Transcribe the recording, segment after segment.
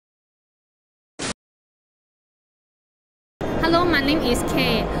Hello, my name is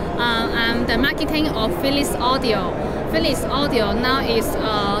Kay. I'm the marketing of Philips Audio. Philips Audio now is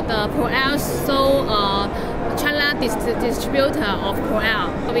the Proel sole China distributor of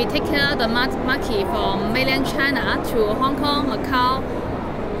Proel. We take care of the market from mainland China to Hong Kong, Macau,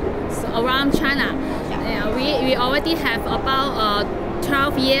 around China. We already have about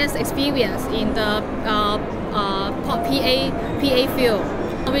 12 years experience in the PA field.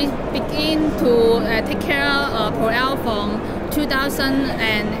 We begin to take care of Proel from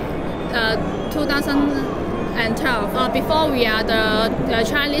 2012. Before we are the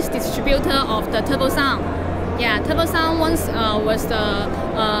Chinese distributor of the Turbosound. Yeah, Turbosound once was the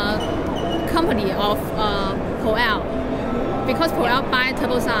company of Proel, because Proel buy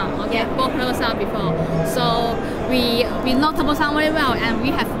Turbosound. Okay, bought Turbosound before. So we know Turbosound very well, and we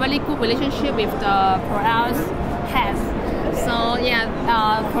have very good relationship with the Proel's heads. So yeah,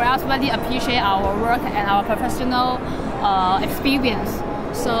 Proel really appreciate our work and our professional experience.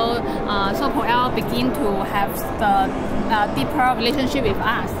 So Proel begin to have the deeper relationship with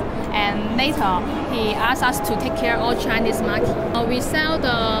us, and later he asked us to take care of all Chinese market. We sell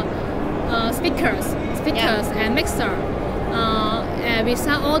the speakers and mixer. And we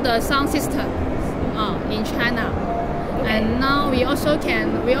sell all the sound system in China. And now we also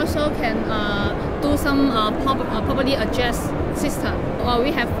can do some properly adjust system.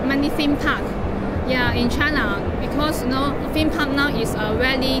 We have many theme park. Yeah, in China, because theme park now is a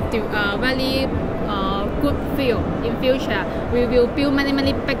very good field. In future, we will build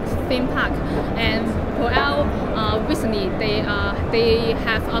many big theme park. And Proel recently they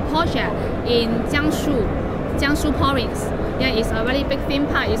have a project in Jiangsu province. Yeah, it's a very big theme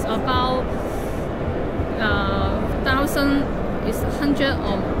park. It's about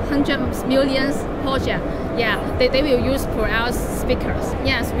 100 million project. Yeah, they will use Proel speakers.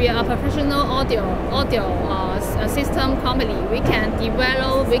 Yes, we are a professional audio system company. We can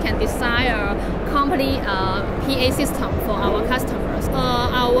develop, we can design a complete PA system for our customers.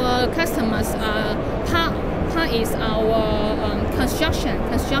 Our customers part is our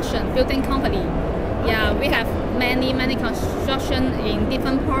construction building company. Yeah, we have many construction in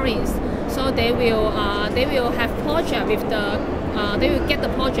different provinces. So they will have project with the they will get the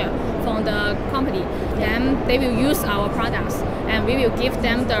project from the company. Then they will use our products, and we will give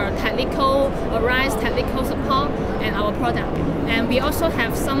them the technical support and our product. And we also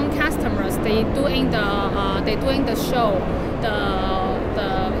have some customers they doing the show, the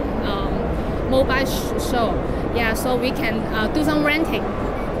mobile show. Yeah, so we can do some renting.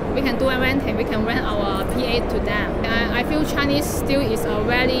 We can rent our PA to them. I feel Chinese still is a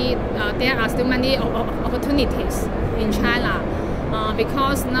very, there are still many opportunities in China,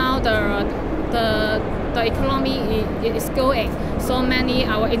 because now the economy is going. So many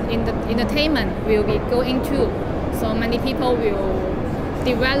our entertainment will be going too. So many people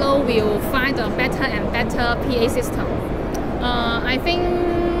will find a better and better PA system. I think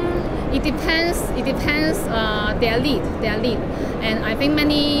it depends their lead, and I think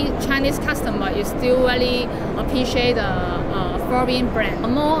many Chinese customers is still really appreciate the foreign brand.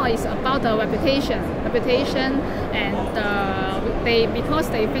 More is about the reputation, and because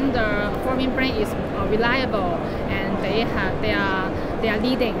they think the foreign brand is reliable, and they are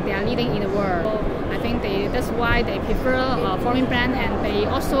leading in the world. So I think that's why they prefer foreign brand, and they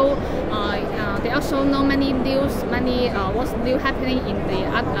also know many news, what's new happening in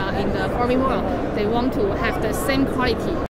the foreign world. They want to have the same quality.